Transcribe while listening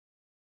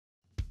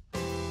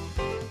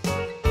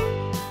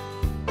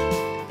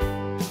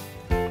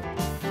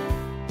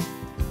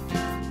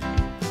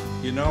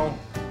You know,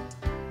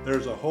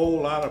 there's a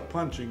whole lot of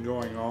punching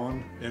going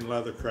on in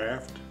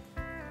leathercraft.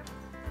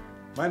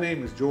 My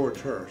name is George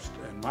Hurst,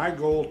 and my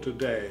goal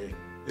today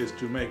is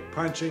to make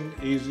punching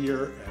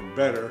easier and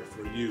better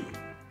for you.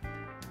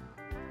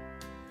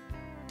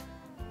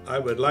 I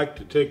would like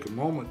to take a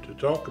moment to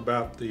talk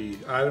about the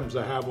items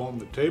I have on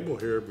the table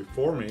here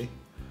before me.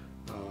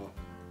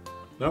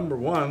 Number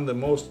one, the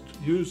most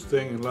used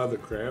thing in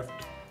leathercraft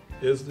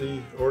is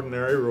the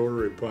ordinary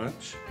rotary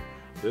punch.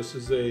 This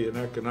is an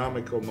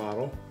economical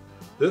model.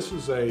 This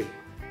is a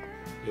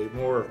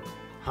more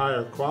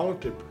higher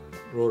quality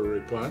rotary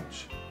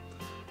punch.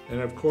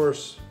 And of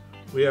course,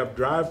 we have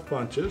drive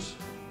punches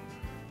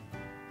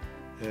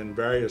in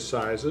various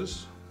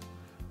sizes.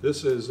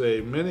 This is a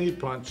mini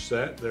punch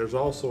set. There's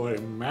also a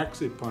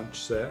maxi punch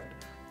set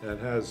that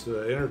has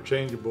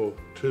interchangeable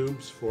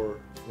tubes for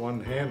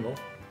one handle.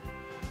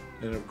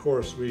 And of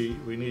course, we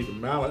need a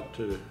mallet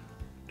to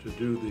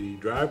do the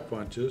drive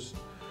punches.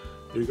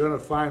 You're going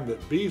to find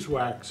that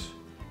beeswax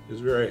is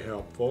very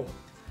helpful,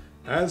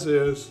 as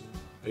is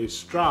a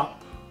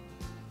strop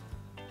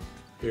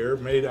here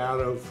made out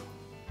of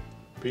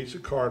a piece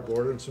of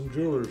cardboard and some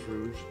jeweler's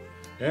rouge.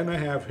 And I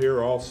have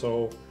here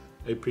also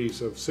a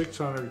piece of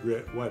 600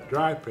 grit wet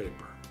dry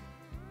paper.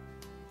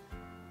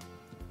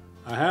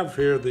 I have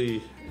here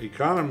the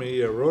economy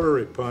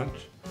rotary punch,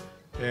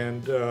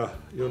 and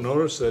you'll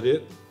notice that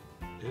it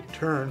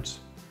turns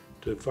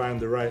to find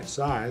the right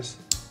size.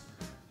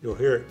 You'll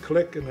hear it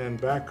click and then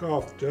back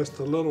off just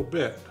a little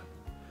bit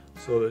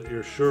so that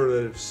you're sure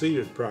that it's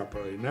seated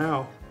properly.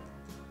 Now,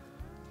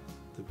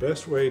 the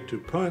best way to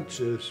punch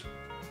is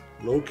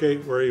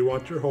locate where you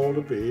want your hole to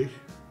be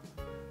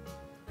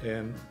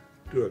and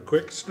do a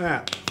quick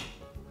snap.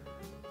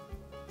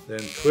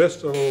 Then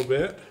twist a little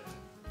bit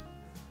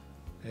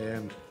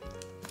and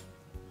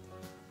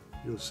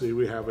you'll see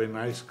we have a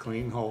nice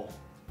clean hole.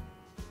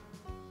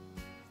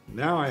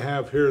 Now I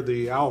have here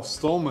the Al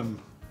Stolman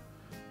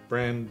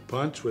brand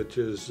punch, which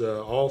is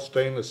all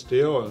stainless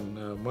steel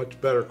and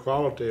much better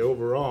quality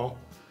overall.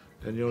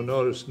 And you'll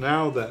notice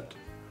now that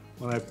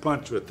when I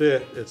punch with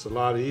it, it's a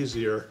lot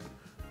easier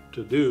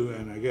to do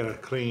and I get a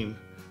clean,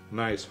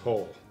 nice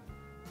hole.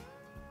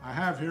 I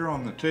have here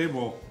on the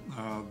table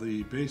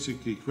the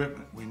basic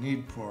equipment we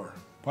need for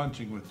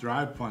punching with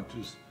drive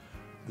punches.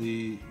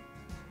 The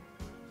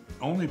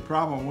only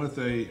problem with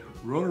a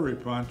rotary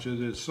punch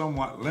is it's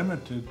somewhat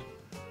limited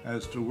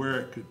as to where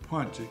it could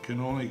punch. It can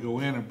only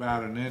go in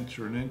about an inch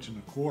or an inch and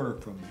a quarter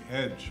from the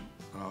edge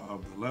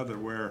of the leather,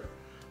 where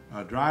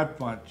a drive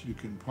punch you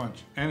can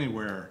punch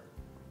anywhere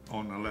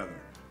on the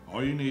leather.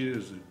 All you need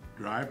is a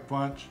drive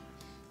punch,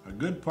 a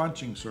good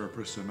punching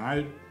surface, and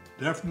I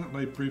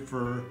definitely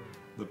prefer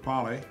the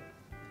poly.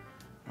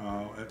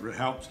 It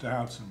helps to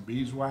have some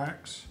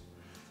beeswax.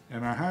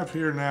 And I have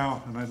here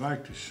now, and I'd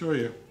like to show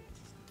you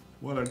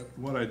what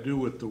I do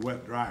with the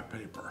wet dry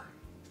paper.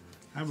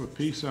 I have a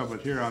piece of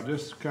it here. I'll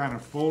just kind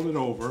of fold it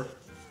over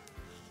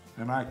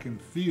and I can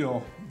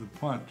feel the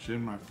punch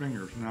in my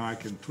fingers. Now I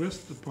can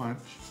twist the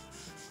punch,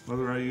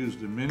 whether I use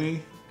the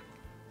mini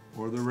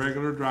or the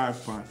regular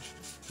drive punch,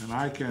 and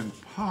I can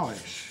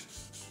polish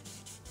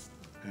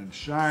and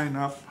shine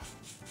up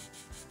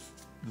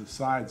the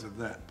sides of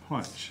that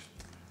punch.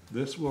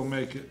 This will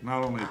make it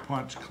not only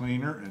punch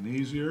cleaner and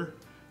easier,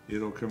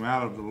 it'll come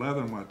out of the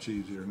leather much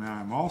easier. Now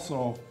I'm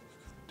also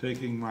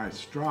taking my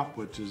strop,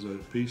 which is a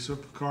piece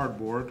of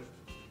cardboard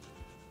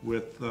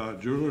with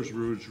jeweler's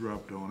rouge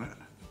rubbed on it,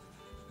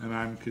 and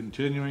I'm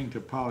continuing to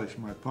polish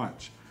my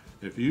punch.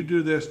 If you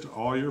do this to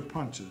all your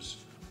punches,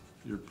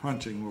 your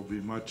punching will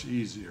be much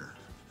easier.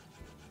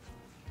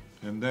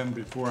 And then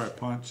before I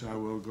punch, I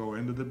will go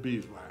into the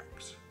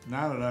beeswax.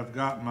 Now that I've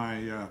got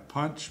my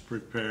punch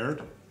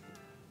prepared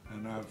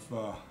and I've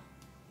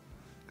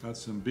got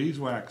some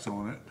beeswax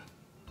on it,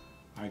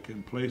 I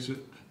can place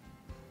it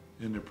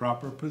in the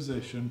proper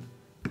position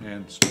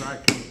and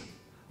strike it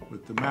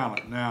with the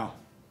mallet. Now,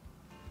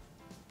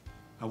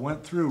 I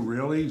went through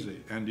real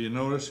easy, and you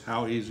notice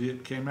how easy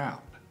it came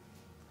out.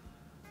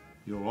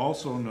 You'll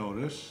also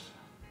notice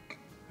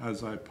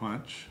as I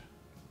punch,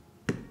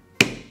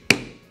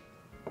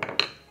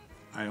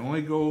 I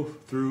only go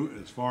through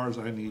as far as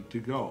I need to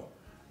go.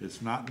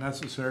 It's not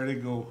necessary to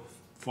go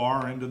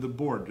far into the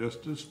board,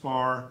 just as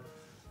far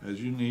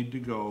as you need to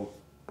go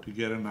to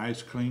get a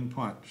nice clean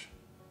punch.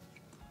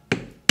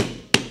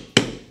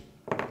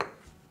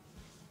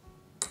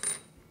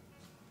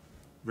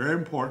 Very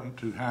important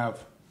to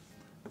have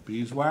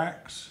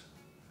beeswax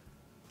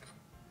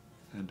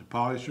and to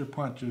polish your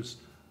punches.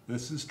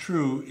 This is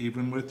true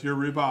even with your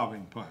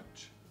revolving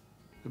punch.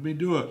 Let me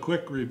do a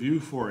quick review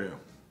for you.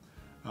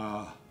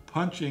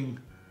 Punching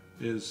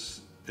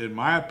is, in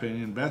my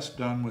opinion, best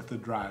done with the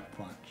drive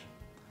punch.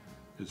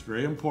 It's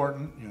very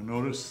important. You'll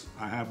notice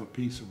I have a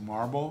piece of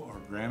marble or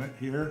granite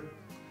here.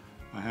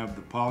 I have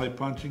the poly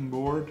punching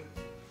board.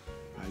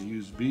 I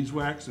use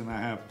beeswax and I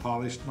have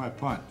polished my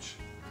punch.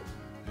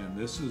 And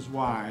this is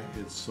why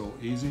it's so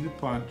easy to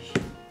punch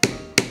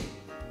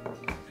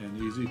and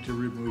easy to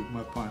remove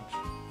my punch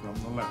from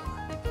the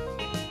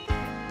leather.